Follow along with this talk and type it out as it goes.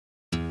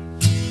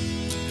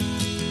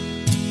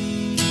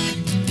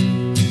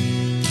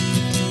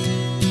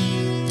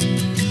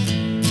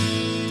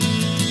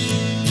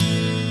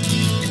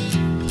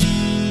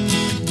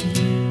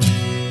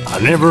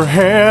never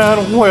had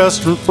a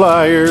Western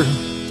Flyer,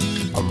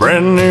 a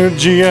brand new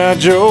G.I.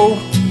 Joe,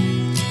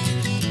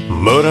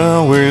 but I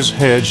always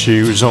had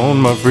shoes on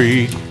my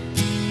feet.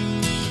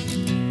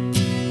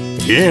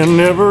 Yeah,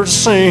 never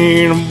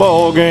seen a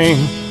ball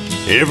game,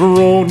 ever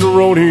rode the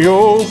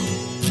rodeo,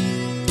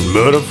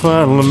 but I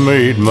finally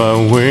made my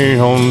way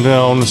on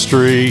down the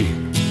street.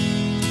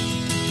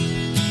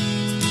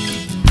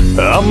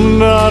 I'm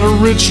not a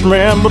rich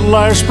man, but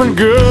life's been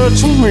good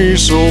to me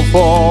so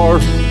far.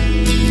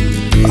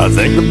 I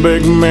think the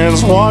big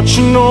man's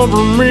watching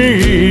over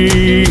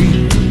me.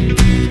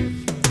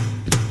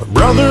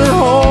 Brother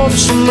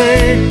hopes to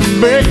make the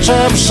big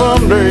time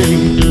someday.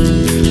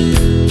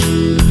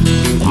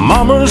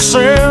 Mama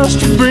says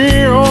to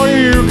be all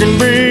you can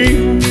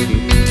be.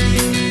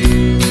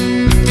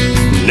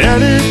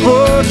 Daddy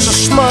puts a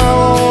smile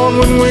on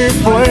when we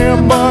play a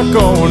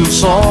back-going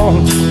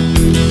song.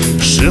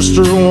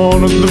 Sister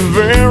wanted the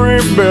very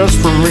best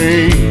for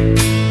me.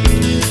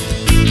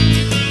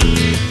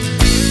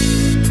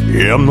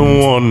 Yeah, I'm the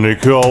one they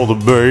call the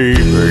baby.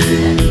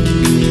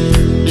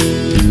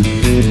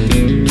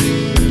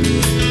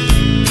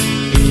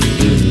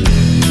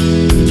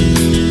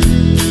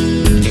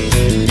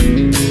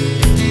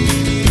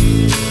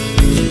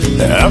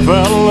 I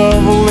found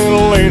love a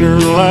little later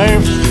in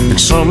life, like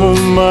some of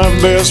my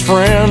best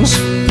friends.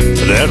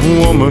 That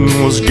woman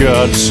was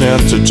God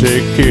sent to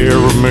take care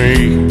of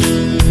me.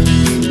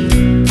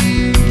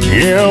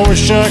 Yeah, I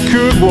wish I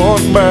could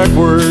walk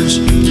backwards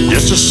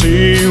just to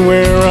see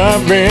where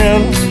I've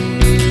been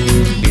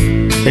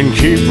and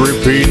keep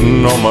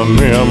repeating all my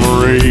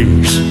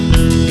memories.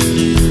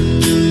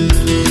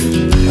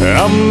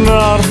 I'm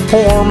not a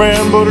poor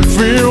man, but it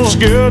feels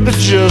good to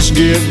just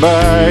get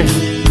by.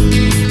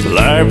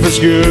 Life is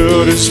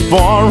good as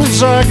far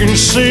as I can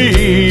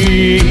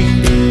see.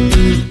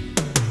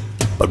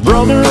 But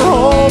brother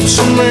hopes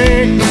to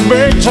make the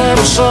big time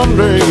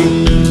someday.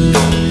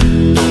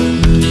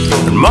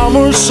 And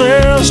mama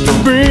says to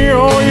be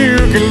all you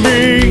can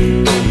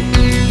be.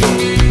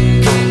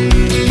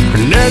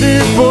 And daddy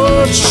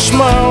puts a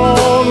smile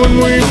on when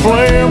we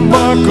play a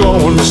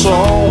back-going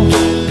song.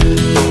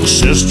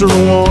 Sister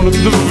wanted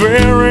the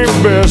very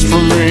best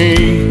for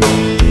me.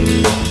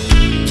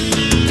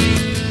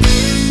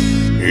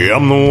 Yeah,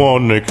 I'm the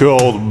one they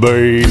call the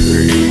baby.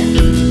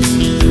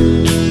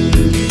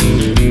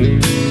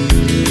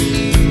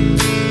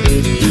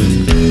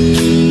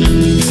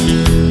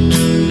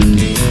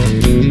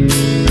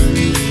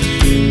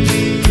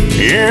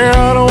 Yeah,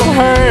 I don't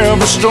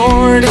have a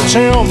story to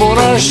tell, but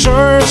I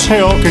sure as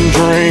hell can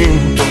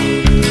dream.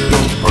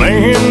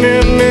 Playing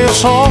in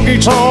this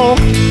honky-tonk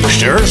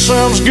sure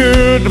sounds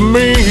good to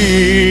me.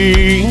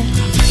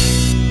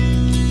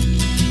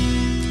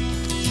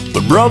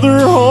 But brother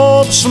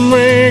hopes to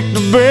make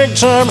the big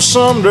time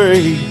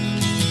someday.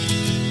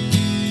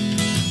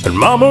 And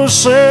mama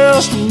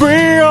says to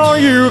be all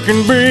you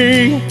can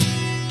be.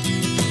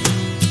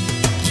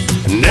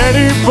 And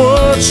daddy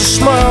puts a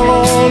smile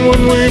on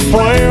when we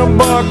play a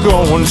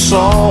back-going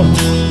song.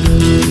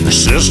 Her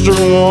sister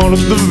wanted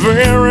the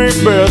very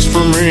best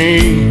for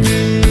me.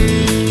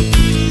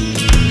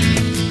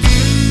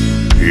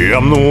 Yeah,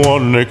 I'm the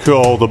one they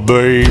call the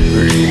baby.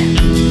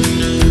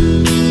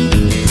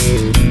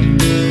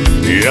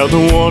 Yeah,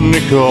 the one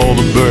they call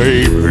the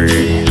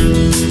baby.